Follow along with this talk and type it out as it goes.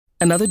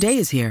Another day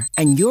is here,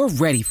 and you're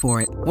ready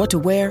for it. What to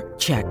wear?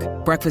 Check.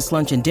 Breakfast,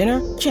 lunch, and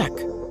dinner? Check.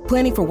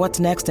 Planning for what's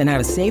next and how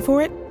to save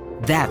for it?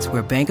 That's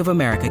where Bank of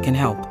America can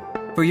help.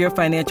 For your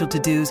financial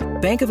to-dos,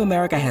 Bank of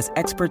America has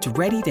experts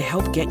ready to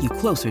help get you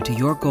closer to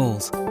your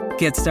goals.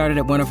 Get started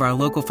at one of our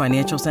local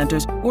financial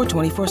centers or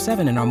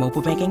 24/7 in our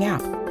mobile banking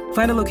app.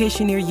 Find a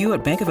location near you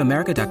at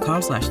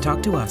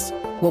bankofamerica.com/talktous.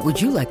 What would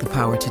you like the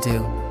power to do?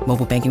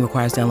 Mobile banking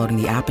requires downloading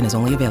the app and is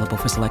only available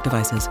for select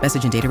devices.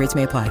 Message and data rates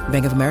may apply.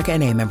 Bank of America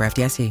N.A., member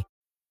FDIC.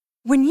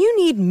 When you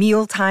need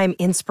mealtime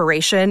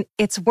inspiration,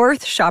 it's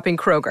worth shopping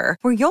Kroger,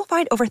 where you'll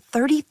find over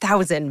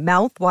 30,000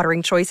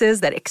 mouth-watering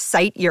choices that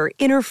excite your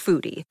inner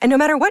foodie. And no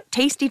matter what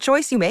tasty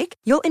choice you make,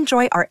 you'll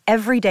enjoy our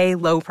everyday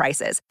low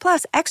prices,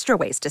 plus extra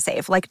ways to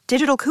save, like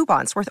digital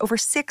coupons worth over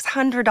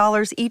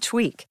 $600 each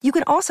week. You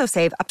can also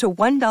save up to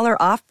 $1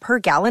 off per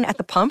gallon at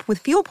the pump with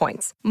fuel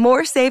points.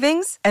 More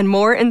savings and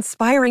more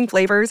inspiring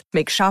flavors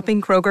make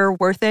shopping Kroger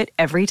worth it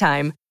every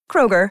time.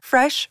 Kroger,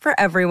 fresh for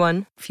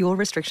everyone. Fuel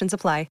restrictions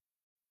apply.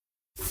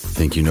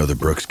 Think you know the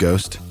Brooks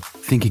Ghost?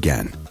 Think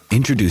again.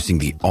 Introducing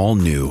the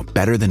all-new,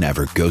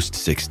 better-than-ever Ghost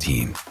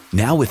 16.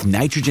 Now with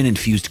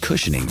nitrogen-infused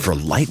cushioning for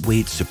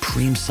lightweight,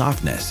 supreme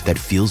softness that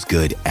feels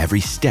good every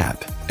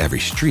step, every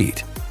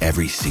street,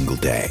 every single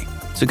day.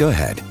 So go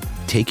ahead,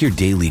 take your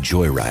daily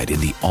joyride in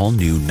the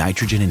all-new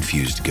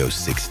nitrogen-infused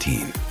Ghost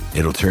 16.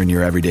 It'll turn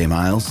your everyday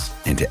miles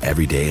into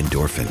everyday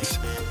endorphins.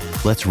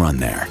 Let's run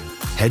there.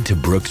 Head to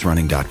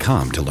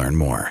brooksrunning.com to learn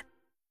more.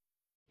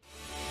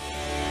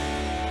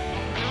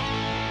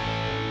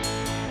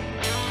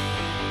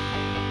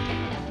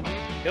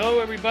 Hello,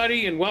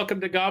 everybody, and welcome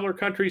to Gobbler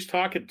Country's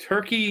Talkin'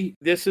 Turkey.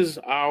 This is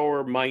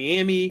our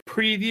Miami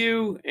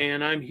preview,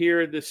 and I'm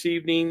here this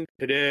evening,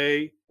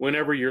 today,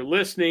 whenever you're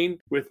listening,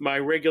 with my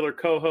regular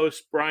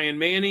co-hosts, Brian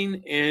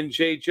Manning and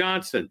Jay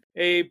Johnson.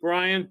 Hey,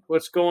 Brian,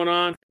 what's going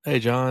on? Hey,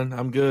 John,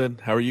 I'm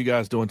good. How are you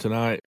guys doing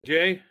tonight?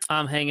 Jay?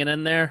 I'm hanging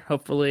in there.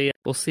 Hopefully,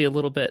 we'll see a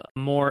little bit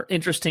more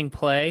interesting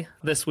play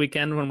this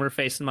weekend when we're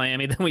facing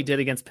Miami than we did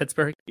against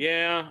Pittsburgh.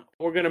 Yeah,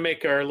 we're going to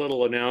make our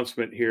little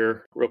announcement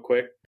here real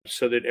quick,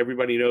 so that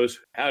everybody knows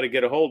how to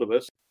get a hold of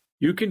us.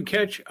 You can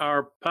catch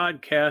our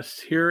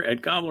podcasts here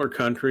at Gobbler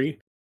Country,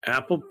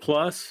 Apple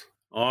Plus,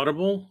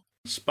 Audible,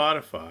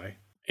 Spotify,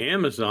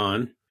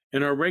 Amazon,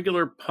 and our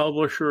regular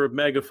publisher of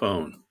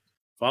Megaphone.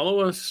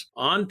 Follow us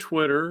on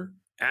Twitter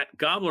at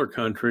Gobbler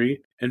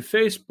Country and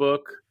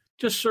Facebook.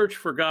 Just search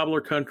for Gobbler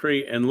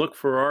Country and look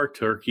for our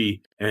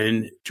turkey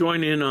and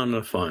join in on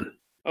the fun.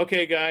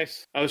 Okay,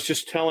 guys, I was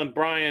just telling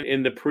Brian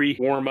in the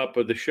pre-warm-up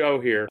of the show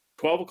here,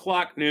 12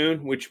 o'clock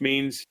noon, which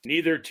means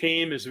neither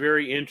team is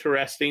very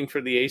interesting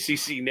for the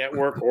ACC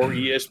network or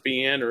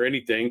ESPN or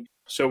anything.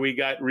 So we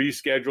got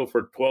rescheduled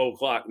for 12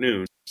 o'clock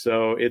noon.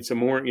 So it's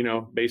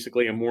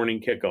basically a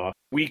morning kickoff.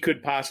 We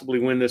could possibly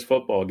win this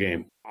football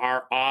game.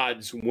 Our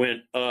odds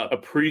went up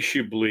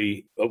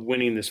appreciably of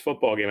winning this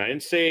football game. I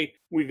didn't say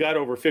we got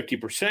over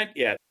 50%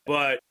 yet,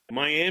 but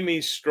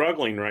Miami's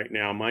struggling right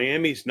now.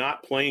 Miami's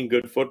not playing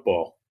good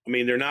football. I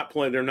mean, they're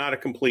not a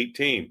complete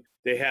team.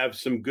 They have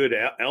some good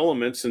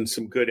elements and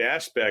some good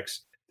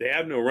aspects. They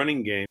have no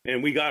running game,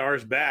 and we got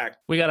ours back.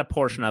 We got a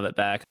portion of it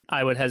back.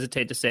 I would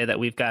hesitate to say that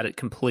we've got it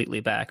completely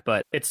back,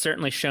 but it's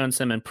certainly shown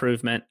some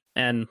improvement.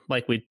 And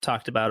like we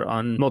talked about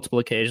on multiple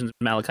occasions,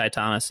 Malachi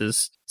Thomas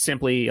is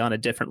simply on a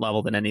different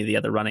level than any of the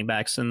other running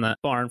backs in the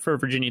barn for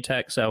Virginia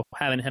Tech. So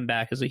having him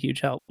back is a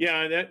huge help.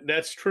 Yeah,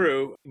 that's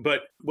true.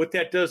 But what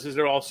that does is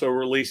it also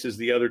releases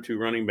the other two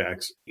running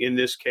backs. In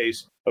this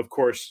case, of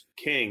course,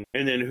 King,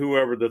 and then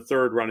whoever the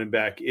third running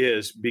back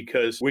is,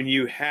 because when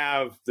you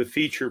have the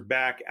feature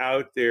back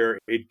out there,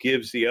 it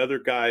gives the other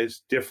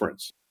guys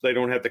difference. They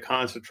don't have to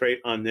concentrate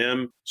on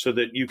them so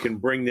that you can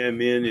bring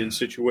them in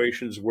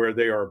situations where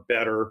they are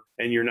better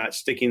and you're not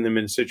sticking them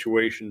in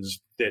situations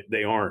that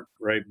they aren't.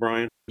 Right,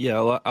 Brian?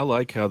 Yeah, I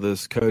like how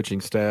this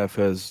coaching staff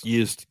has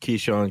used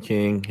Keyshawn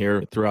King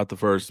here throughout the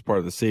first part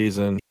of the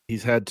season.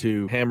 He's had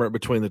to hammer it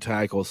between the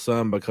tackles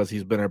some because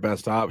he's been our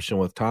best option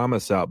with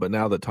Thomas out. But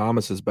now that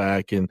Thomas is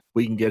back and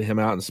we can get him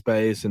out in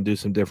space and do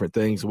some different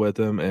things with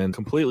him, and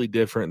completely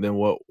different than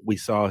what we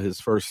saw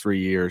his first 3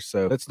 years.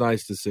 So that's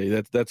nice to see.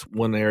 That's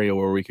one area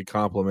where we could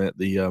complement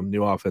the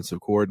new offensive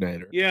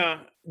coordinator. Yeah,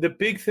 the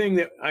big thing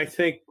that I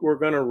think we're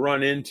going to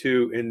run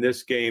into in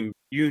this game,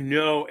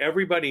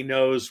 everybody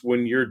knows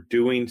when you're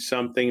doing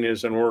something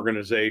as an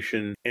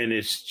organization and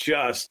it's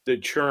just, the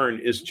churn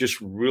is just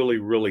really,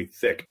 really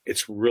thick.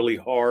 It's really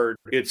hard.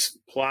 It's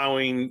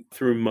plowing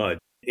through mud.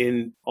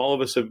 And all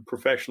of us have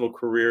professional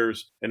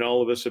careers and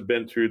all of us have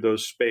been through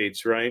those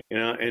spates, right?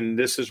 And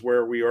this is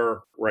where we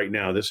are right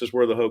now. This is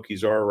where the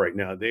Hokies are right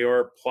now. They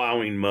are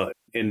plowing mud.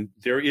 And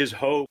there is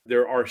hope.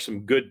 There are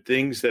some good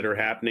things that are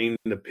happening.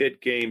 The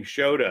Pitt game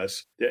showed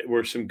us that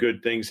were some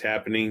good things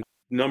happening.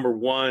 Number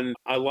one,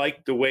 I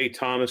liked the way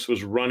Thomas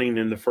was running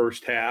in the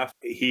first half.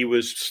 He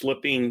was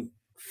slipping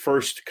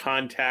first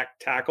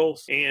contact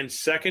tackles and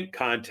second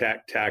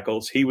contact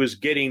tackles. He was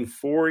getting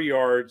 4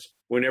 yards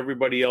when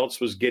everybody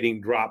else was getting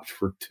dropped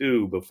for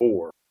 2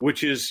 before,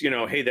 which is,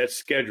 hey, that's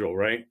schedule,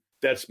 right?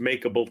 that's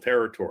makeable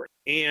territory.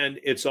 And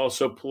it's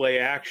also play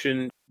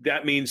action.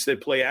 That means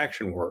that play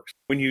action works.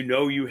 When you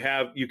know you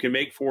can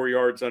make 4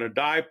 yards on a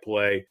dive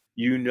play,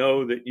 you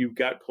know that you've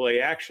got play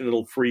action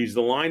that'll freeze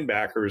the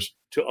linebackers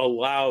to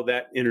allow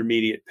that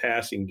intermediate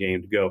passing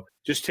game to go.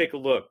 Just take a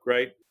look,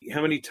 right?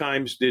 How many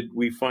times did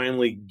we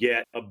finally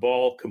get a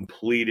ball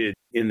completed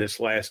in this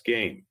last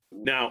game?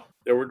 Now,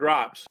 there were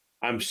drops.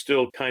 I'm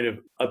still kind of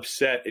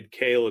upset at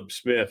Caleb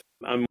Smith.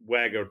 I'm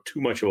wagging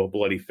too much of a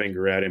bloody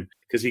finger at him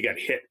because he got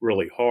hit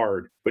really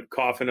hard. But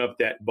coughing up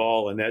that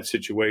ball in that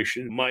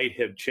situation might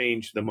have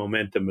changed the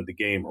momentum of the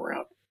game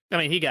around. I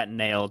mean, he got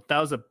nailed. That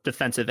was a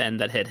defensive end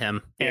that hit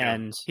him,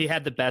 and he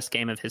had the best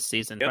game of his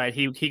season, right?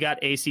 He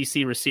got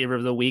ACC Receiver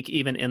of the Week,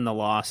 even in the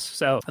loss.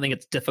 So I think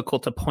it's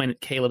difficult to point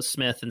at Caleb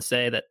Smith and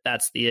say that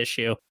that's the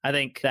issue. I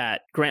think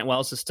that Grant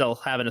Wells is still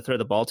having to throw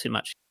the ball too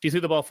much. He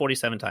threw the ball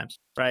 47 times,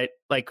 right?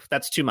 Like,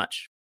 that's too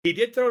much. He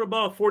did throw the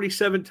ball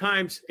 47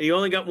 times. And he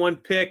only got one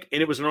pick,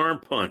 and it was an arm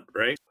punt,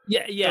 right?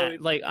 Yeah. So,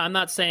 like, I'm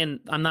not saying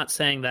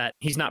that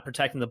he's not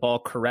protecting the ball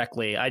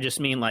correctly. I just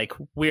mean, like,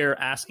 we're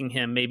asking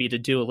him maybe to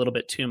do a little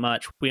bit too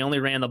much. We only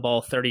ran the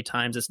ball 30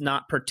 times. It's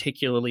not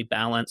particularly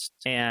balanced.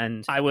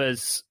 And I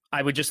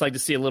would just like to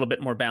see a little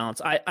bit more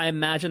balance. I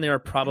imagine they were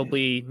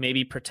probably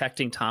maybe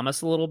protecting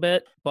Thomas a little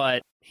bit,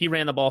 but he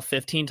ran the ball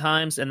 15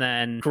 times, and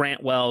then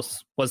Grant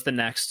Wells was the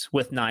next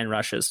with 9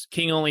 rushes.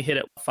 King only hit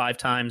it 5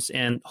 times,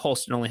 and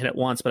Holston only hit it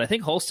once, but I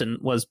think Holston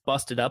was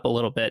busted up a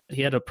little bit.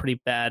 He had a pretty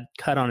bad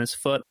cut on his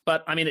foot.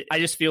 But, I mean, I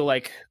just feel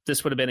like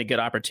this would have been a good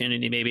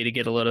opportunity maybe to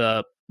get a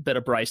little bit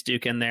of Bryce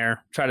Duke in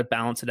there, try to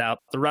balance it out.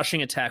 The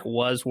rushing attack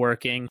was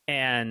working,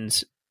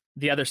 and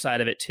the other side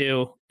of it,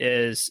 too,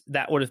 is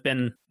that would have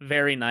been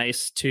very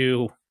nice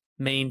to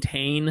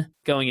maintain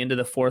going into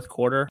the fourth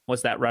quarter,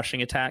 was that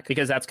rushing attack,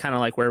 because that's kind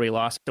of like where we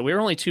lost. So we were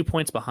only 2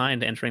 points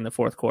behind entering the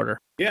fourth quarter.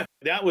 Yeah,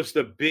 that was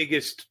the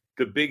biggest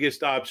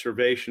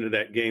observation of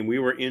that game. We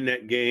were in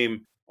that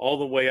game all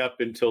the way up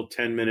until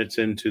 10 minutes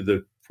into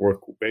the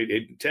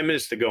 10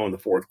 minutes to go in the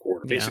fourth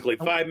quarter. Basically,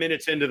 5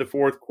 minutes into the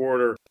fourth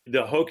quarter,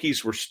 the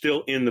Hokies were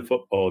still in the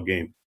football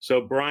game.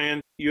 So, Brian,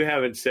 you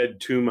haven't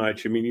said too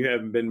much. I mean, you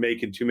haven't been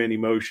making too many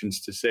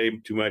motions to say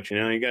too much. You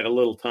know, you got a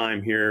little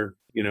time here,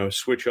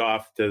 switch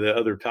off to the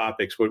other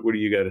topics. What do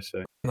you got to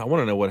say? I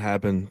want to know what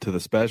happened to the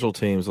special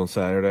teams on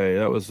Saturday.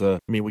 That was,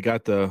 we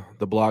got the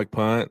block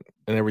punt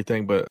and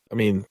everything, but,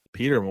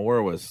 Peter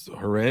Moore was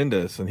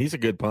horrendous, and he's a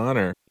good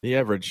punter.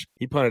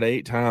 He punted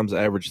 8 times,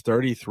 averaged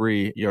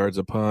 33 yards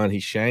a punt. He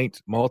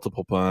shanked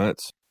multiple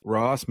punts.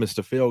 Ross missed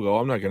a field goal.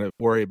 I'm not going to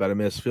worry about a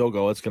missed field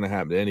goal. It's going to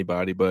happen to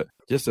anybody, but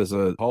just as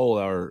a whole,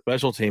 our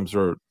special teams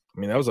were,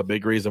 that was a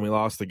big reason we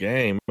lost the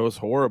game. It was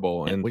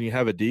horrible. And when you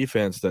have a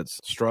defense that's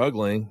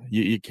struggling,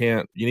 you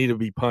need to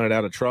be punted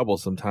out of trouble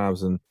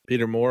sometimes. And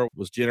Peter Moore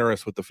was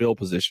generous with the field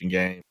position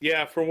game.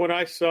 Yeah, from what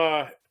I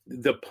saw,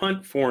 the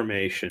punt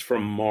formation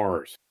from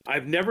Mars,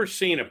 I've never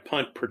seen a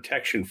punt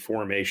protection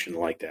formation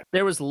like that.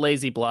 There was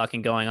lazy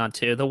blocking going on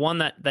too. The one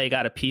that they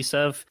got a piece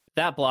of,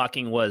 that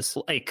blocking was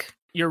like,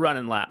 you're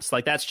running laps.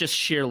 Like, that's just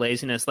sheer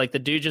laziness. Like, the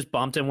dude just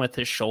bumped him with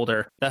his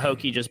shoulder. The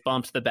Hokie just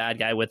bumped the bad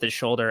guy with his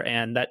shoulder,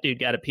 and that dude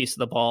got a piece of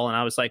the ball. And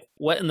I was like,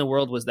 what in the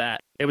world was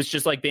that? It was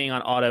just like being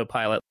on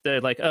autopilot. They're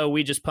like, oh,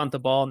 we just pumped the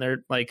ball, and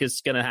they're like,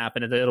 it's going to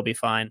happen. It'll be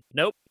fine.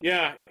 Nope.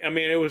 Yeah.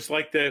 It was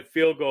like the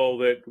field goal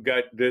that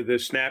got the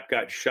snap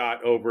got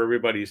shot over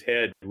everybody's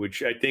head,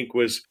 which I think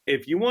was,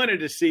 if you wanted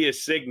to see a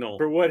signal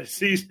for what a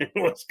season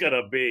was going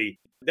to be,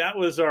 that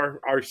was our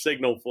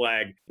signal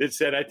flag that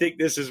said, I think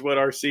this is what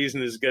our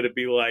season is going to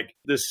be like.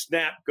 The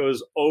snap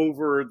goes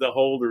over the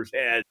holder's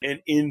head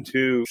and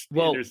into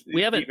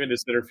we haven't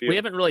center field. We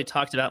haven't really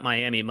talked about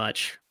Miami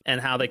much and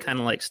how they kind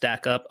of like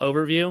stack up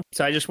overview.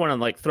 So I just want to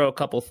like throw a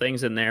couple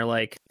things in there.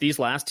 Like, these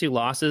last 2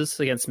 losses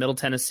against Middle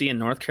Tennessee and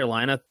North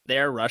Carolina,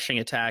 their rushing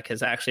attack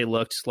has actually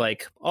looked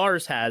like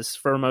ours has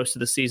for most of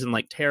the season,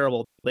 like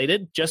terrible. They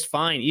did just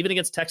fine. Even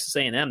against Texas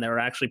A&M, they were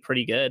actually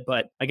pretty good.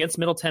 But against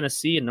Middle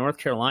Tennessee and North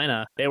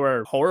Carolina, they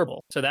were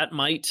horrible. So that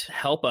might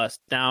help us.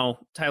 Now,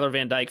 Tyler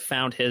Van Dyke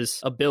found his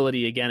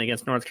ability again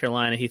against North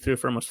Carolina. He threw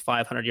for almost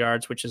 500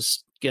 yards, which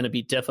is going to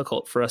be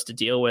difficult for us to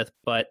deal with.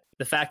 But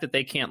the fact that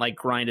they can't like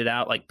grind it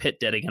out like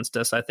Pitt did against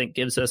us, I think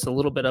gives us a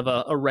little bit of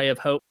a ray of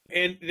hope.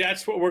 And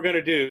that's what we're going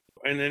to do.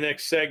 In the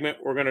next segment,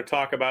 we're going to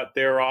talk about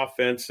their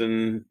offense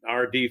and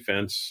our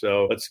defense.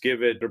 So let's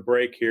give it a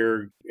break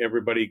here.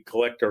 Everybody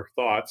collect our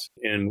thoughts,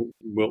 and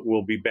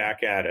we'll be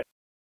back at it.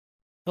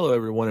 Hello,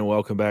 everyone, and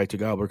welcome back to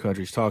Gobbler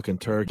Country's Talking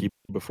Turkey.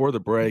 Before the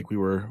break, we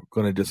were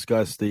going to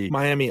discuss the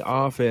Miami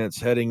offense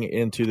heading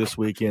into this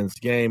weekend's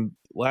game.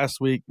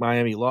 Last week,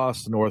 Miami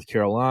lost to North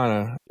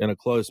Carolina in a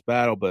close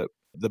battle, but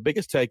the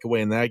biggest takeaway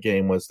in that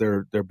game was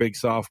their big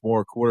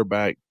sophomore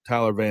quarterback,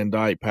 Tyler Van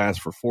Dyke, passed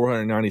for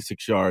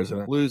 496 yards in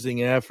a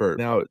losing effort.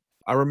 Now,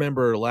 I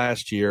remember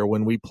last year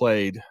when we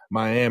played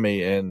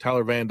Miami and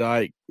Tyler Van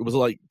Dyke, it was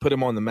like put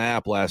him on the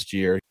map last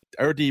year.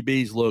 our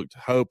DBs looked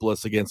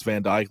hopeless against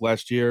Van Dyke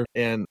last year,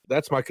 and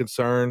that's my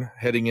concern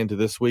heading into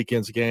this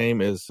weekend's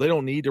game is they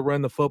don't need to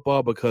run the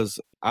football because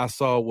I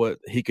saw what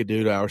he could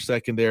do to our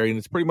secondary, and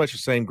it's pretty much the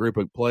same group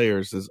of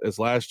players as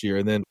last year.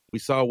 And then we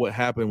saw what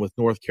happened with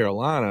North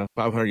Carolina,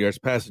 500 yards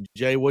passing.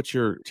 Jay, what's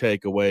your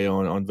takeaway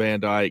on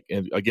Van Dyke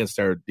and against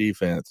our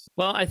defense?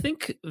 Well, I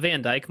think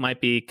Van Dyke might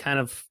be kind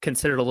of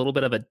considered a little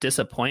bit of a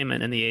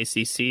disappointment in the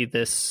ACC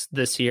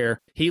this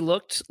year. He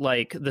looked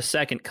like the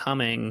second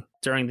coming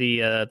during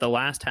the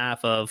last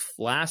half of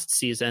last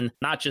season,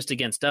 not just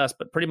against us,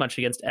 but pretty much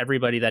against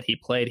everybody that he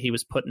played. He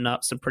was putting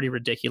up some pretty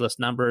ridiculous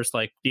numbers.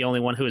 Like the only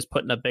one who was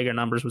putting up bigger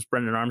numbers was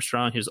Brendan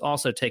Armstrong, who's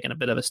also taken a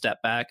bit of a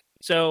step back.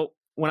 So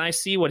when I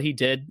see what he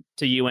did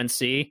to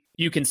UNC,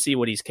 you can see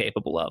what he's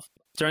capable of.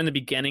 During the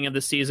beginning of the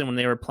season when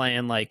they were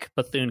playing like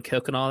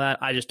Bethune-Cookman and all that,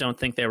 I just don't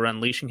think they were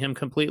unleashing him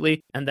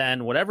completely. And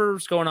then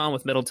whatever's going on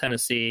with Middle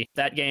Tennessee,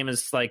 that game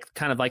is like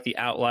kind of like the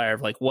outlier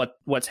of like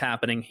what's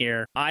happening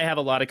here. I have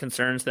a lot of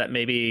concerns that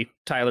maybe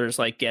Tyler's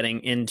like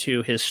getting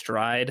into his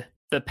stride.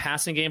 The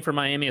passing game for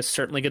Miami is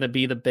certainly going to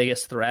be the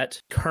biggest threat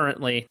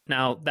currently.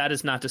 Now, that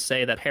is not to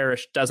say that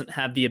Parrish doesn't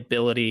have the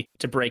ability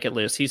to break it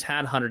loose. He's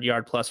had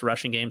 100-yard plus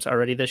rushing games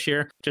already this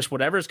year. Just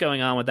whatever's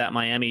going on with that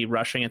Miami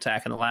rushing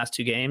attack in the last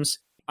two games,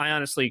 I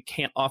honestly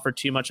can't offer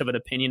too much of an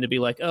opinion to be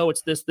like, oh,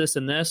 it's this, this,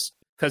 and this,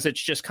 because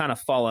it's just kind of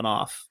fallen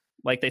off.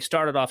 Like they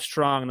started off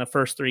strong in the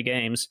first three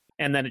games,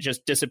 and then it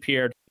just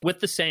disappeared with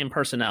the same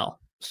personnel.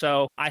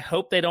 So I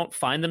hope they don't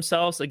find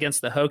themselves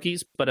against the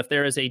Hokies, but if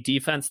there is a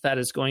defense that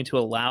is going to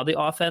allow the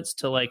offense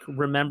to like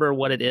remember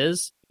what it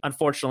is,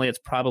 unfortunately, it's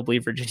probably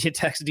Virginia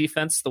Tech's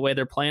defense the way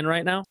they're playing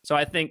right now. So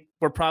I think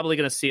we're probably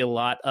going to see a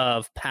lot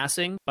of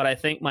passing, but I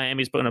think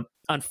Miami's going to,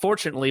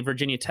 unfortunately,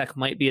 Virginia Tech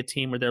might be a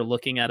team where they're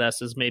looking at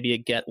us as maybe a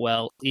get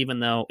well, even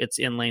though it's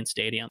in Lane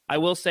Stadium. I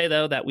will say,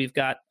 though, that we've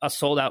got a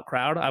sold out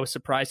crowd. I was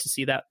surprised to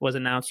see that was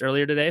announced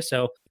earlier today.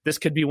 So this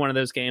could be one of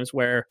those games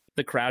where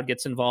the crowd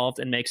gets involved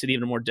and makes it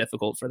even more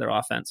difficult for their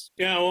offense.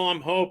 Yeah, well,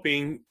 I'm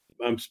hoping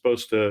I'm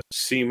supposed to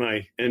see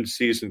my end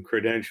season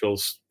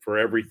credentials for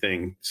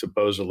everything.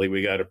 Supposedly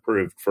we got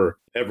approved for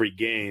every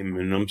game,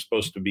 and I'm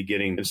supposed to be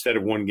getting, instead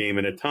of one game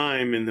at a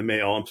time in the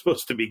mail, I'm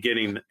supposed to be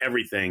getting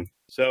everything.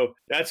 So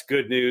that's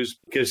good news,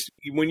 because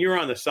when you're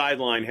on the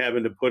sideline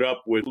having to put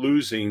up with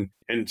losing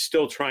and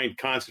still trying to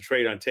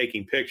concentrate on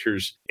taking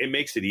pictures, it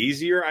makes it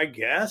easier, I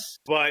guess,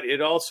 but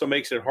it also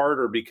makes it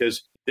harder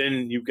because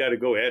then you've got to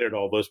go edit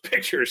all those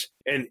pictures.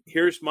 And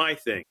here's my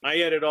thing. I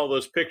edit all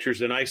those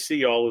pictures and I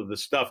see all of the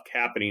stuff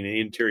happening in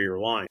the interior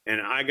line. And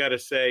I got to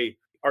say,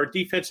 our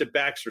defensive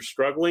backs are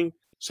struggling.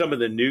 Some of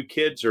the new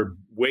kids are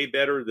way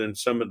better than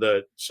some of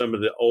the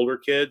older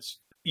kids.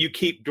 You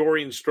keep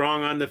Dorian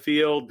Strong on the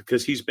field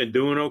because he's been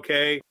doing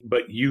okay,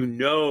 but you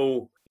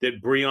know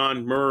that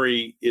Breon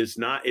Murray has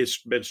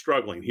been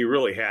struggling. He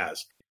really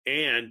has.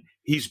 And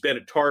he's been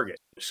a target.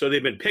 So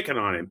they've been picking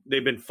on him.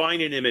 They've been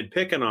finding him and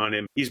picking on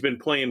him. He's been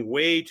playing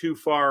way too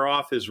far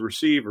off his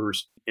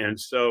receivers. And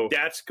so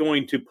that's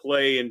going to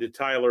play into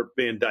Tyler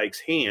Van Dyke's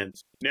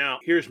hands. Now,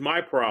 here's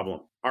my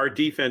problem. Our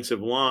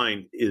defensive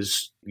line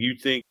is, you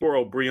think poor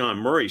old Breon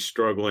Murray's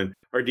struggling.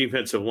 Our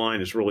defensive line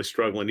is really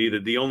struggling either.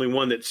 The only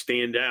one that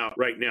stand out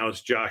right now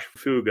is Josh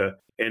Fuga.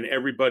 And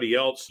everybody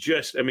else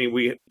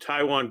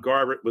Tywan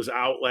Garbett was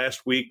out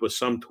last week with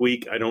some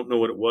tweak. I don't know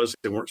what it was.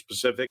 They weren't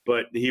specific,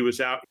 but he was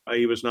out.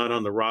 He was not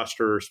on the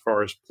roster as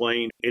far as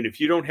playing. And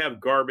if you don't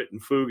have Garbett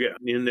and Fuga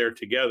in there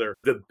together,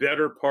 the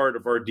better part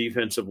of our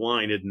defensive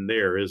line isn't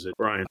there, is it,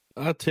 Brian?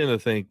 I tend to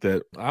think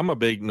that I'm a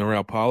big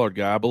Norrell Pollard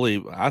guy.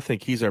 I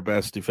think he's our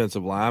best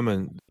defensive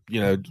lineman,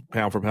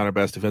 pound for pound our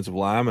best defensive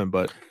lineman,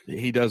 but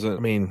he's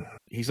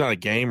not a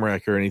game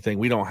wrecker or anything.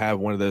 We don't have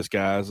one of those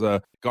guys.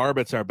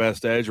 Garbett's our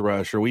best edge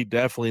rusher. We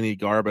definitely need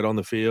Garbett on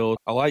the field.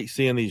 I like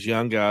seeing these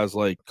young guys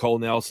like Cole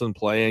Nelson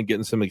playing,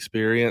 getting some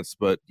experience,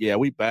 but yeah,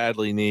 we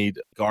badly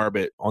need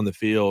Garbett on the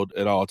field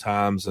at all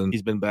times, and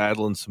he's been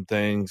battling some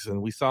things,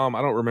 and we saw him,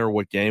 I don't remember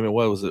what game it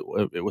was.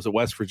 It was at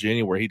West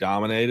Virginia where he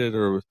dominated,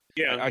 or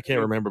yeah, I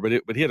can't remember,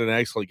 but he had an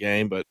excellent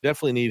game, but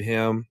definitely need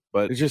him.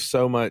 But there's just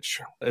so much,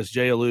 as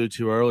Jay alluded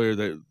to earlier,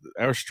 that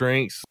our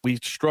strengths, we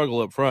struggle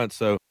up front.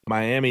 So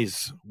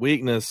Miami's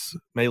weakness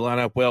may line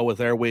up well with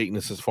their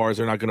weakness as far as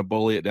they're not going to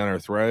bully it down our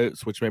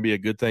throats, which may be a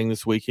good thing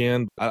this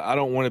weekend. I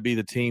don't want to be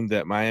the team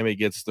that Miami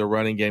gets the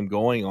running game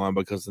going on,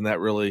 because then that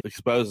really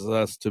exposes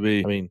us to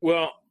be,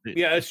 Well,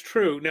 yeah, it's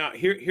true. Now,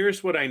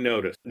 here's what I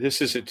noticed.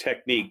 This is a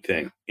technique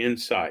thing,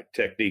 inside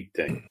technique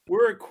thing.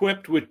 We're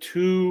equipped with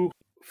two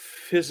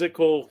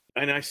physical,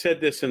 and I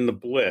said this in the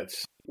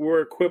blitz,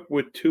 we're equipped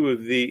with two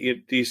of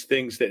these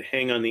things that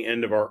hang on the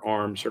end of our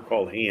arms. They're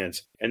called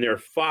hands, and they're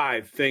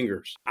 5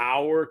 fingers.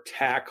 Our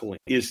tackling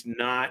is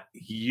not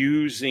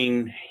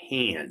using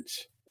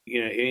hands.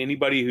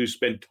 Anybody who's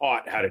been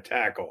taught how to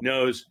tackle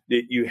knows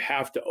that you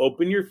have to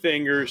open your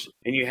fingers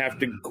and you have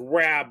to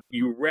grab,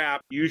 you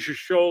wrap, use your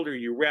shoulder,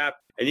 you wrap,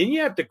 And then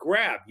you have to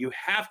grab. You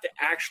have to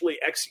actually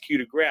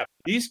execute a grab.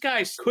 These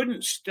guys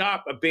couldn't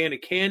stop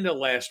Abanikanda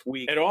last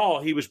week at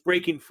all. He was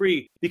breaking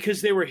free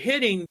because they were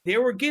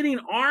getting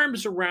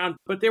arms around,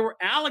 but they were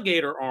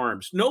alligator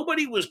arms.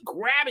 Nobody was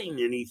grabbing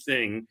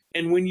anything.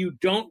 And when you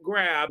don't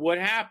grab, what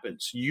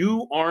happens?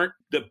 You aren't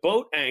the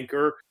boat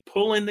anchor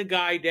pulling the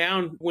guy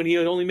down when he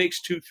only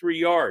makes 2-3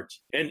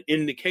 yards. And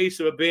in the case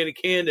of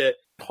Abanikanda,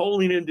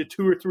 pulling into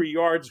 2 or 3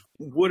 yards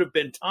would have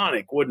been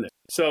tonic, wouldn't it?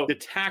 So the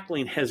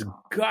tackling has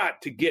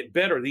got to get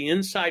better. The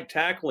inside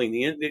tackling,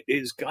 it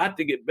has got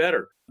to get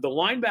better. The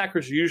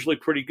linebackers are usually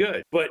pretty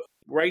good, but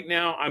right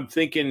now I'm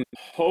thinking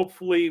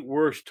hopefully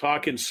we're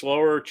talking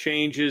slower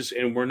changes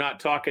and we're not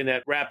talking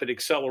that rapid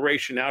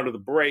acceleration out of the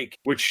break,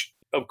 which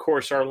of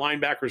course our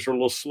linebackers are a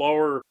little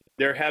slower.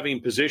 They're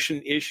having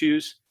position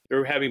issues.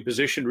 They're having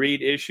position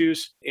read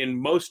issues, and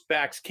most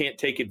backs can't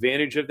take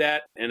advantage of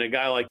that, and a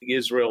guy like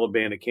Israel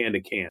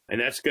Abanikanda can, and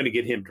that's going to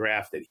get him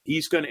drafted.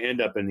 He's going to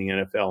end up in the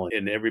NFL,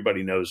 and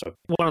everybody knows him.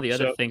 One of the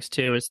other things,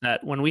 too, is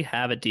that when we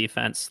have a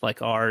defense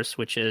like ours,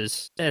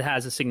 it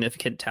has a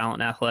significant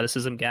talent and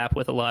athleticism gap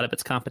with a lot of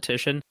its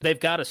competition, they've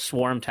got a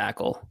swarm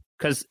tackle.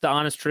 Because the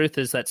honest truth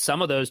is that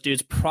some of those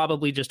dudes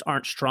probably just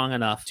aren't strong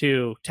enough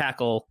to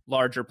tackle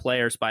larger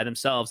players by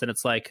themselves. And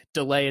it's like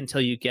delay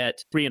until you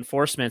get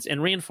reinforcements.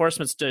 And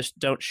reinforcements just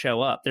don't show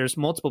up. There's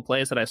multiple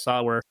plays that I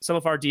saw where some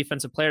of our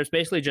defensive players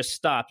basically just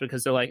stopped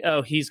because they're like,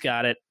 oh, he's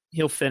got it.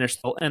 He'll finish.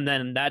 And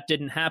then that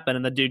didn't happen.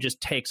 And the dude just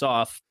takes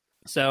off.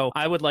 So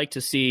I would like to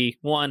see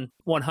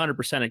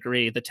 100%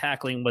 agree. The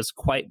tackling was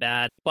quite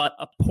bad, but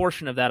a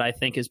portion of that I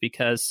think is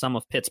because some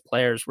of Pitt's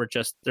players were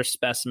just, they're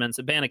specimens.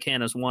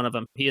 Abanikanda is one of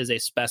them. He is a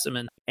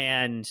specimen,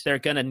 and they're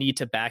going to need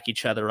to back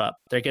each other up.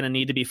 They're going to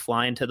need to be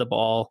flying to the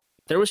ball.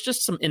 There was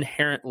just some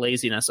inherent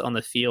laziness on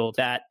the field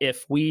that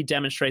if we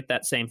demonstrate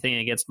that same thing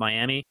against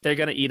Miami, they're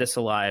going to eat us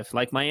alive.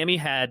 Like Miami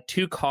had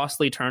 2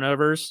 costly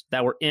turnovers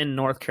that were in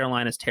North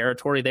Carolina's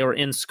territory. They were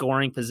in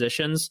scoring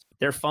positions.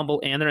 Their fumble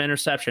and their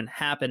interception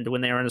happened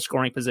when they were in a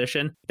scoring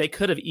position. They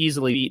could have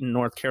easily beaten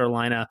North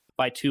Carolina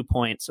by 2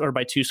 points or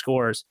by 2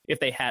 scores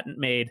if they hadn't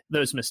made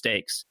those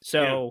mistakes.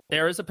 So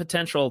there is a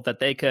potential that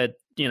they could,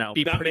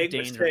 be pretty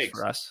dangerous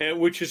for us.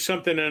 Which is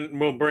something that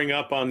we'll bring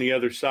up on the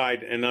other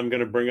side, and I'm going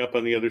to bring up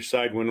on the other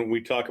side when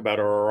we talk about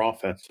our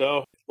offense.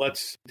 So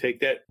let's take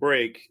that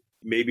break.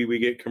 Maybe we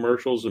get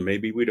commercials and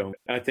maybe we don't.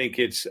 I think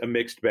it's a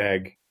mixed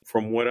bag.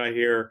 From what I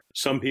hear,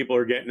 some people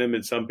are getting them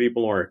and some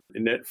people aren't.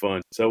 Isn't that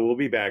fun? So we'll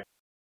be back.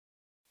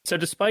 So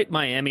despite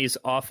Miami's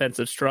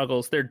offensive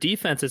struggles, their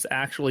defense has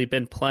actually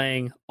been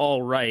playing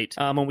all right.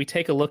 When we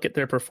take a look at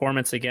their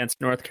performance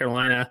against North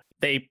Carolina,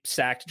 they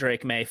sacked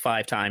Drake May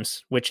 5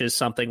 times, which is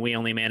something we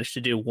only managed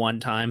to do 1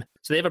 time.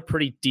 So they have a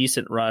pretty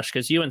decent rush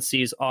because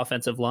UNC's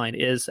offensive line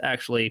is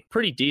actually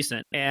pretty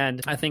decent.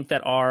 And I think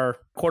that our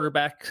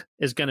quarterback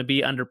is going to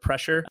be under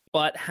pressure,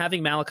 but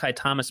having Malachi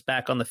Thomas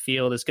back on the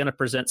field is going to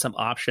present some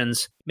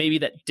options maybe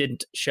that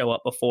didn't show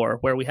up before,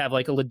 where we have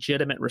like a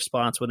legitimate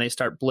response when they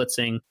start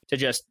blitzing to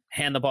just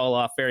hand the ball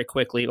off very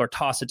quickly or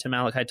toss it to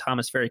Malachi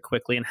Thomas very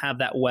quickly and have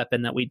that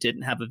weapon that we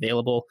didn't have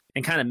available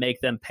and kind of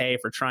make them pay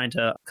for trying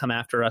to come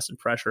after us and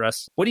pressure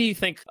us. What do you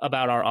think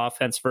about our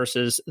offense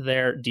versus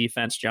their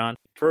defense, John?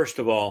 First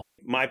of all,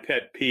 my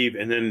pet peeve,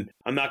 and then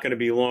I'm not going to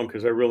be long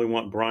because I really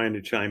want Brian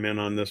to chime in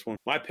on this one.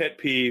 My pet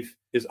peeve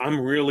is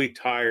I'm really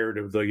tired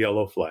of the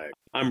yellow flag.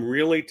 I'm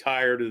really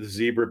tired of the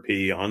zebra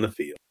pee on the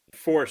field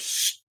for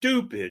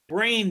stupid,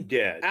 brain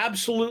dead,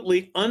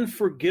 absolutely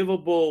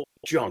unforgivable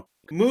junk.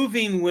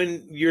 Moving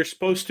when you're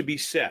supposed to be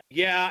set.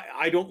 Yeah,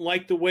 I don't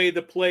like the way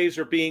the plays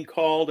are being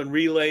called and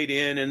relayed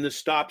in and the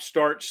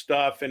stop-start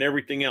stuff and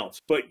everything else.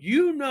 But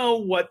you know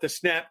what the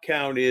snap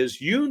count is.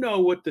 You know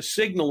what the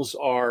signals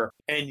are.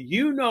 And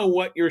you know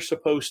what you're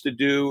supposed to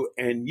do.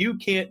 And you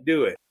can't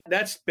do it.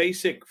 That's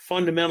basic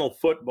fundamental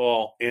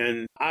football.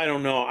 And I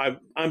don't know.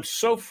 I'm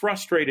so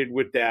frustrated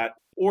with that.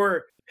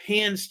 Or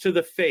hands to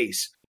the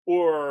face.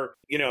 Or,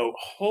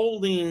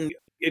 holding.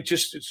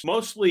 It's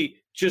mostly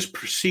just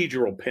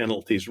procedural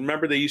penalties.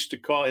 Remember, they used to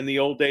call in the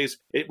old days,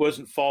 it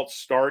wasn't false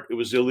start, it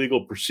was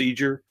illegal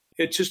procedure.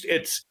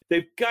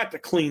 They've got to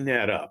clean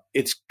that up.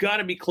 It's got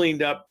to be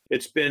cleaned up.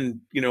 It's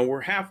been,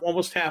 we're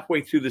almost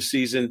halfway through the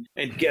season.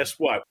 And guess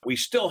what? We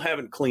still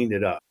haven't cleaned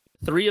it up.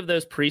 3 of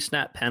those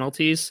pre-snap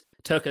penalties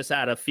took us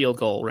out of field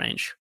goal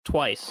range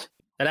twice.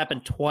 That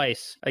happened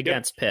twice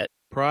against Pitt.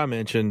 Pry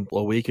mentioned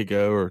a week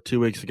ago or 2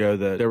 weeks ago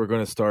that they were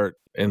going to start,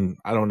 in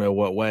I don't know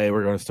what way,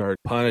 we're going to start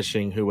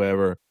punishing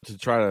whoever to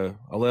try to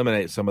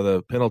eliminate some of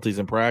the penalties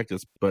in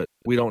practice. But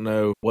we don't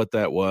know what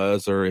that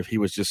was or if he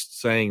was just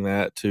saying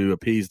that to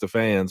appease the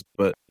fans.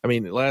 But,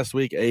 last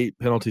week, 8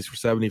 penalties for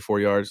 74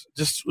 yards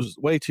just was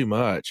way too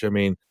much.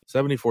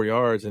 74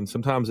 yards, and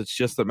sometimes it's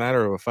just a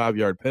matter of a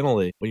 5-yard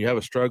penalty. When you have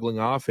a struggling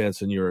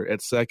offense and you're at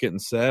 2nd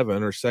and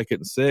 7 or 2nd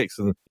and 6,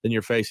 and then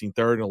you're facing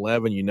 3rd and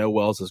 11,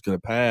 Wells is going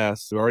to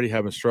pass. You're already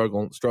having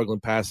struggling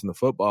passing the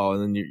football,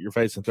 and then you're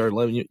facing 3rd and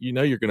 11.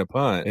 know you're going to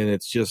punt. And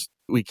it's just,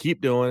 we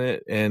keep doing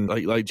it. And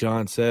like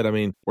John said, I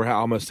mean, we're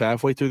almost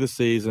halfway through the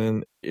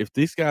season. If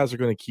these guys are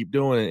going to keep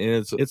doing it,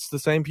 and it's the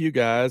same few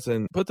guys,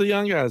 and put the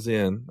young guys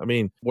in. I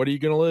mean, what are you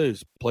going to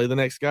lose? Play the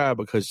next guy,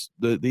 because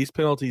these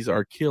penalties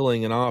are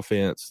killing an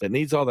offense that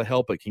needs all the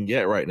help it can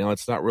get right now.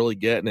 It's not really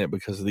getting it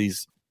because of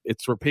these.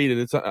 It's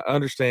repeated. I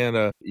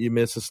understand you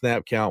miss a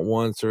snap count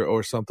once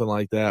or something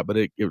like that, but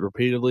it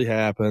repeatedly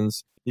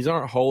happens. These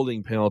aren't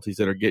holding penalties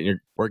that are getting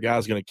where a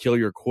guy's going to kill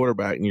your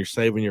quarterback and you're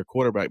saving your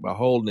quarterback by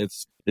holding.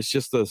 It's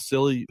just those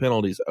silly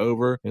penalties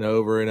over and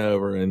over and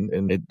over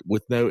and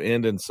with no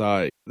end in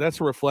sight.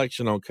 That's a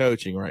reflection on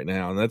coaching right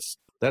now, and that's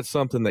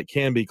something that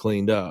can be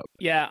cleaned up.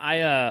 Yeah,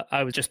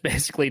 I was just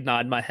basically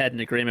nodding my head in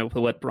agreement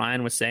with what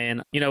Brian was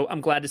saying.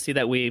 I'm glad to see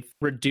that we're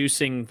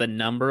reducing the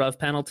number of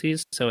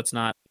penalties, so it's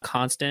not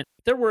constant.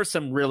 There were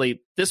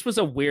this was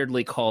a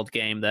weirdly called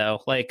game,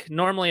 though. Like,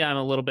 normally I'm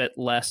a little bit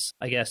less,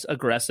 I guess,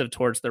 aggressive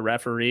towards the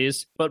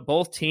referees, but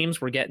both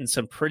teams were getting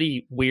some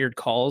pretty weird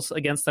calls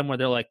against them where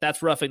they're like,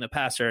 that's roughing the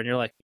passer. And you're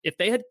like, if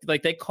they had,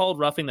 they called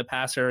roughing the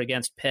passer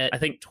against Pitt, I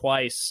think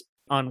twice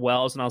on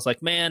Wells, and I was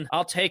like, man,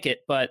 I'll take it,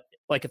 but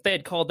if they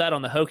had called that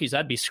on the Hokies,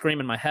 I'd be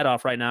screaming my head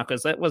off right now,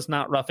 because that was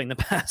not roughing the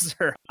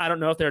passer. I don't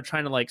know if they're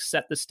trying to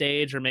set the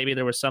stage, or maybe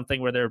there was something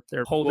where they're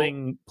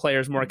holding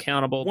players more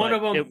accountable. One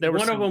of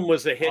them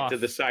was a hit to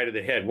the side of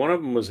the head. One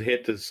of them was a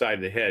hit to the side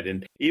of the head,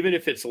 and even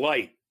if it's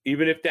light,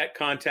 even if that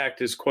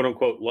contact is quote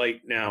unquote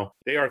light now,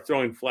 they are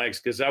throwing flags,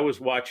 because I was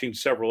watching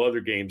several other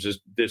games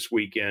this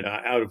weekend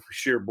out of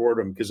sheer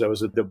boredom, because I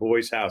was at the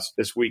boys' house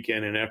this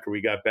weekend. And after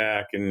we got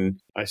back and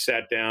I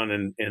sat down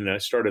and I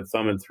started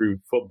thumbing through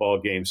football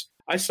games,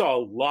 I saw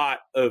a lot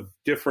of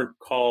different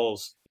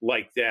calls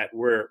like that,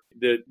 where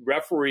the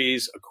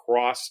referees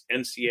across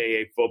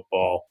NCAA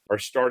football are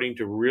starting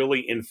to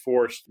really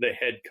enforce the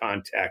head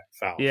contact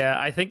foul. Yeah,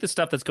 I think the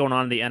stuff that's going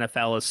on in the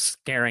NFL is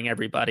scaring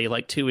everybody,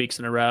 2 weeks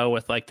in a row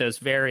with those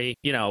very,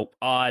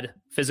 odd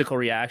physical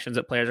reactions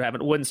that players are having.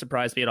 It wouldn't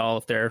surprise me at all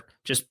if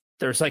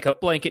there's a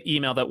blanket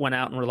email that went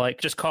out and we're like,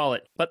 just call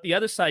it. But the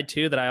other side,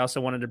 too, that I also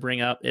wanted to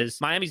bring up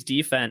is Miami's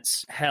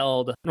defense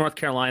held North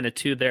Carolina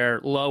to their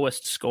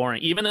lowest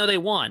scoring, even though they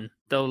won,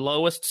 the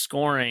lowest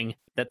scoring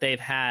that they've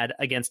had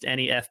against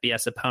any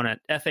FBS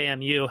opponent.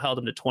 FAMU held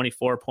them to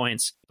 24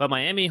 points, but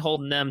Miami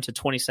holding them to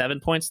 27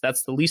 points.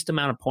 That's the least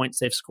amount of points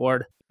they've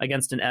scored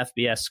against an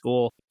FBS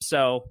school.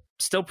 So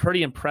still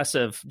pretty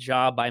impressive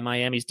job by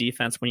Miami's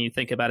defense when you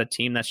think about a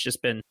team that's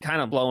just been kind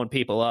of blowing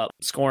people up,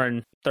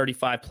 scoring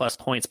 35 plus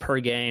points per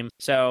game.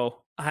 So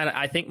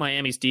I think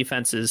Miami's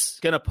defense is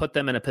going to put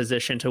them in a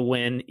position to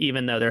win,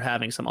 even though they're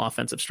having some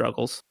offensive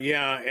struggles.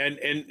 Yeah,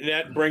 and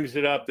that brings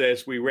it up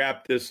as we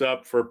wrap this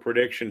up for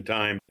prediction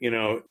time,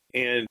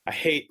 and I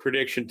hate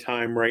prediction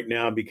time right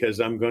now, because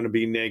I'm going to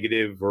be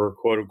negative, or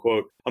quote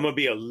unquote, I'm going to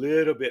be a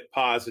little bit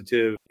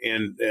positive,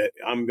 and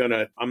I'm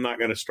not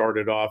going to start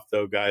it off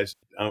though, guys.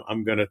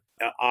 I'm going to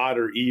odd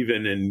or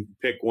even and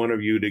pick one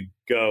of you to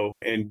go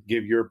and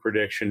give your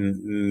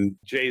prediction.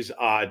 Jay's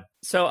odd.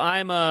 So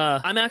I'm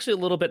actually a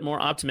little bit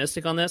more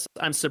optimistic on this.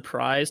 I'm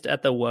surprised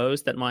at the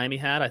woes that Miami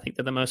had. I think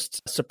they're the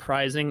most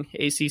surprising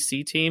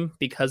ACC team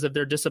because of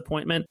their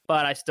disappointment,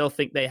 but I still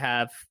think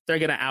they're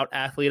going to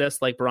out-athlete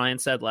us, like Brian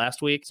said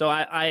last week. So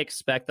I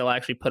expect they'll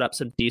actually put up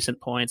some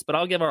decent points, but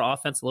I'll give our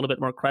offense a little bit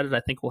more credit.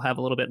 I think we'll have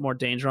a little bit more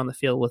danger on the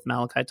field with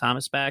Malachi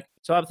Thomas back.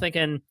 So I'm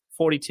thinking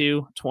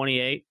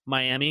 42-28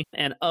 Miami.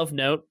 And of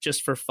note,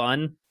 just for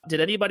fun,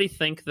 did anybody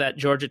think that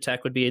Georgia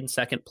Tech would be in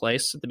second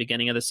place at the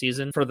beginning of the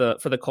season for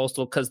the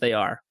Coastal? Because they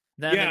are.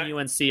 Them and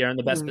UNC are in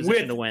the best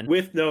position to win.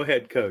 With no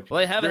head coach. Well,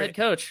 they have a head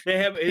coach.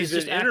 He's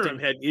an interim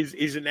head.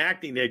 He's an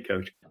acting head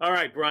coach. All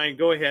right, Brian,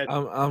 go ahead.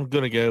 I'm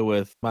going to go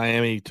with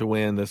Miami to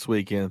win this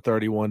weekend,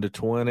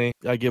 31-20.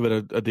 I give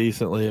it a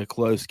decently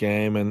close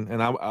game,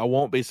 and I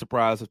won't be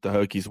surprised if the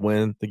Hokies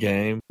win the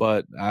game,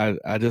 but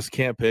I just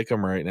can't pick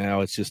them right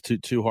now. It's just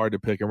too hard to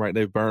pick them right.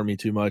 They've burned me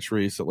too much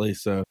recently,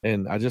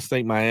 and I just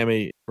think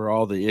Miami, for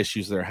all the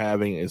issues they're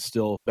having, is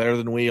still better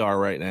than we are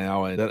right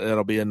now, and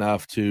that'll be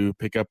enough to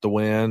pick up the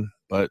win.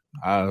 But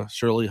I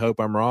surely hope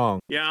I'm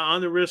wrong. Yeah,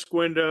 on the risk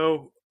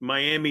window,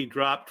 Miami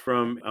dropped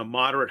from a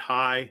moderate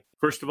high.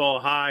 First of all,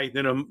 high,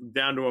 then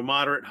down to a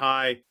moderate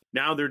high.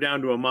 Now they're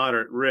down to a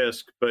moderate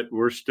risk, but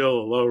we're still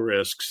a low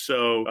risk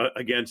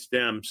against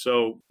them.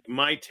 So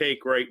my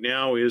take right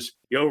now is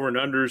the over and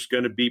under is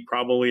going to be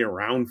probably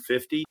around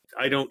 50.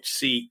 I don't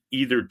see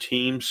either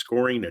team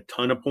scoring a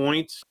ton of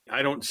points.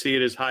 I don't see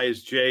it as high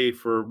as Jay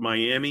for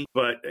Miami,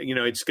 but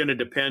it's going to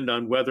depend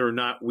on whether or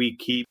not we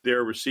keep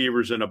their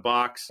receivers in a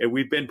box. And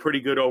we've been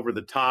pretty good over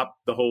the top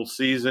the whole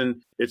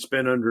season. It's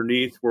been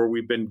underneath where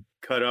we've been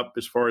cut up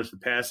as far as the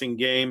passing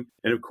game.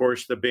 And of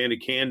course, the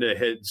Bandicanda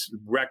had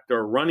wrecked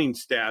our running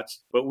stats,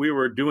 but we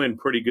were doing a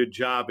pretty good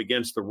job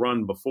against the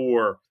run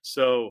before.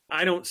 So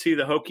I don't see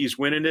the Hokies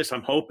winning this.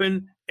 I'm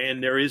hoping,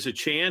 and there is a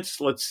chance,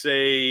 let's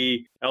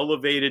say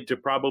elevated to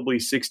probably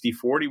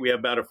 60-40. We have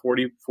about a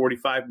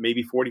 45,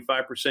 maybe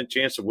 45%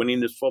 chance of winning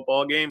this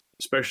football game,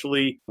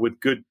 especially with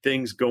good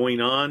things going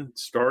on,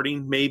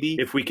 starting maybe.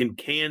 If we can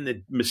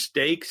the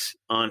mistakes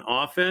on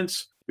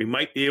offense, we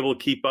might be able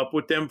to keep up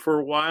with them for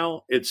a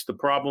while. The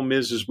problem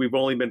is we've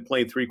only been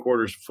playing 3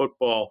 quarters of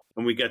football,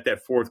 and we got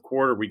that fourth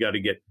quarter we got to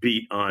get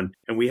beat on,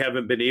 and we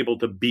haven't been able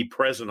to be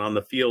present on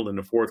the field in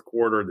the fourth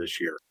quarter this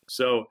year.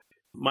 So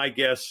my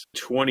guess,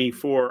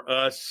 24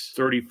 us,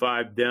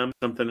 35 them,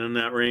 something in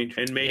that range.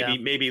 And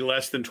maybe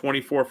less than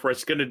 24 for us.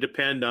 It's going to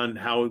depend on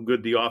how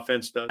good the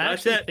offense does. I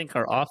actually think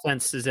our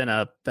offense is in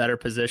a better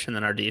position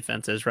than our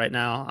defense is right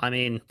now. I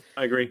mean,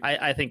 I agree.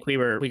 I think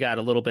we got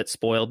a little bit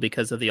spoiled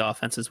because of the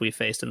offenses we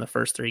faced in the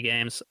first 3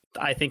 games.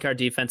 I think our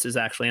defense is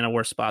actually in a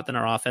worse spot than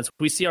our offense.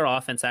 We see our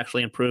offense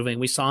actually improving.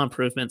 We saw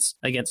improvements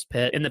against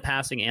Pitt in the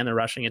passing and the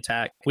rushing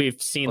attack.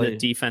 We've seen the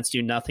defense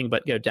do nothing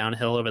but go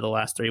downhill over the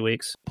last 3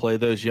 weeks. Play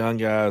those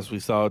young guys. We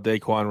saw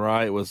Daquan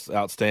Wright was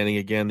outstanding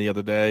again the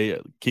other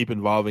day. Keep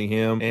involving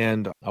him,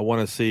 and I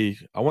want to see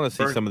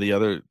some of the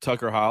other.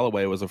 Tucker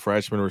Holloway was a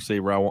freshman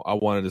receiver. I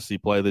wanted to see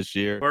play this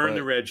year. Burn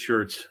the red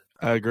shirts.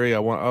 I agree. I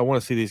want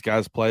to see these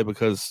guys play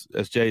because,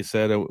 as Jay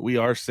said, we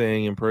are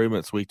seeing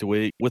improvements week to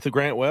week with the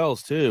Grant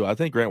Wells too. I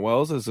think Grant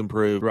Wells has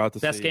improved throughout the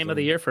best season. Game of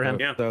the year for him,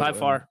 by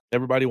far.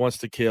 Everybody wants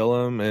to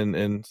kill him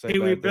and say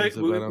we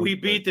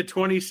beat the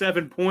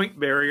 27-point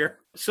barrier.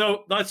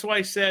 So that's why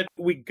I said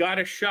we got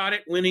a shot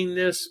at winning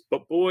this,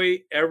 but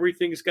boy,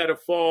 everything's got to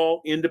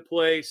fall into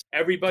place.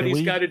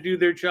 Everybody's got to do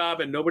their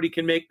job, and nobody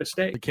can make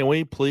mistakes. Can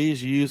we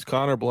please use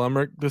Connor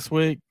Blumrick this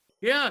week?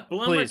 Yeah,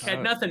 Blumrick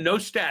had nothing, no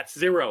stats,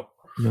 0.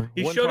 No.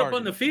 He showed up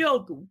on the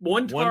field,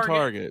 one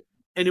target,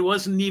 and it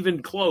wasn't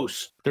even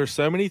close. There's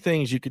so many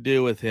things you could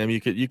do with him. You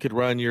could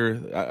run your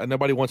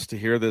nobody wants to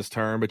hear this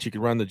term, but you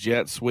could run the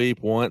jet sweep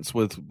once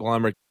with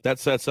Blumrick. That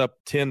sets up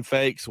 10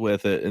 fakes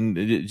with it, and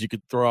you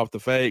could throw off the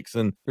fakes.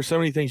 And there's so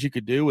many things you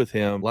could do with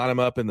him. Line him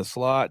up in the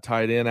slot,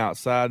 tight end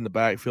outside in the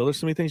backfield. There's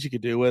so many things you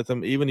could do with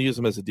him, even use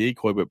him as a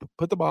decoy, but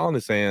put the ball in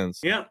his hands.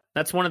 Yeah.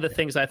 That's one of the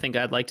things I think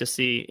I'd like to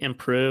see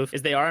improve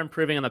is they are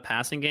improving on the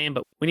passing game,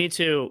 but we need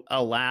to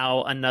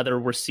allow another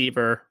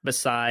receiver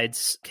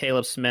besides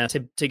Caleb Smith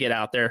to get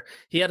out there.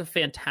 He had a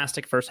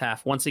fantastic first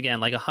half. Once again,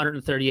 like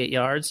 138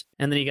 yards,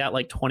 and then he got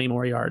like 20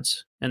 more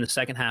yards in the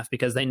second half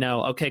because they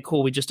know, okay,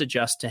 cool, we just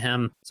adjust to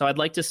him. So I'd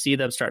like to see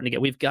them starting to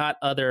we've got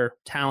other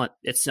talent.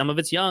 Some of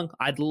it's young.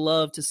 I'd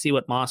love to see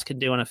what Moss could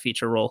do in a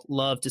feature role.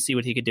 Love to see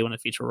what he could do in a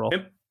feature role.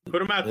 Yep.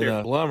 Put him out there.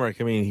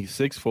 Blumrick, I mean, he's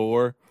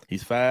 6'4",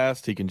 he's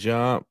fast, he can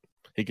jump,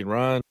 he can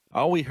run.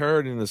 All we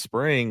heard in the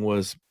spring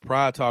was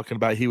Pry talking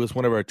about he was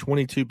one of our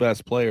 22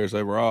 best players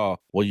overall.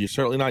 Well, you're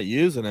certainly not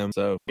using him,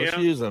 so let's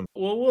use him.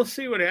 Well, we'll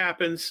see what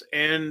happens,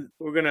 and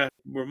we're going to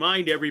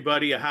remind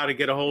everybody of how to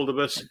get a hold of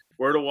us,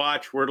 where to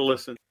watch, where to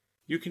listen.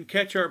 You can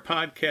catch our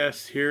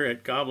podcasts here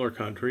at Gobbler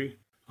Country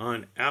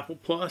on Apple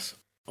Plus,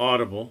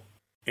 Audible,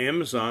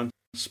 Amazon,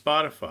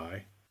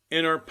 Spotify,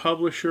 and our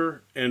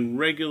publisher and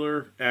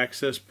regular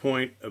access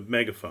point of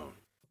Megaphone.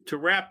 To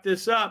wrap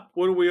this up,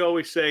 what do we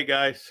always say,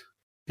 guys?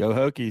 Go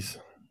Hokies.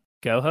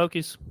 Go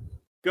Hokies.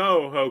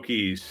 Go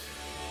Hokies.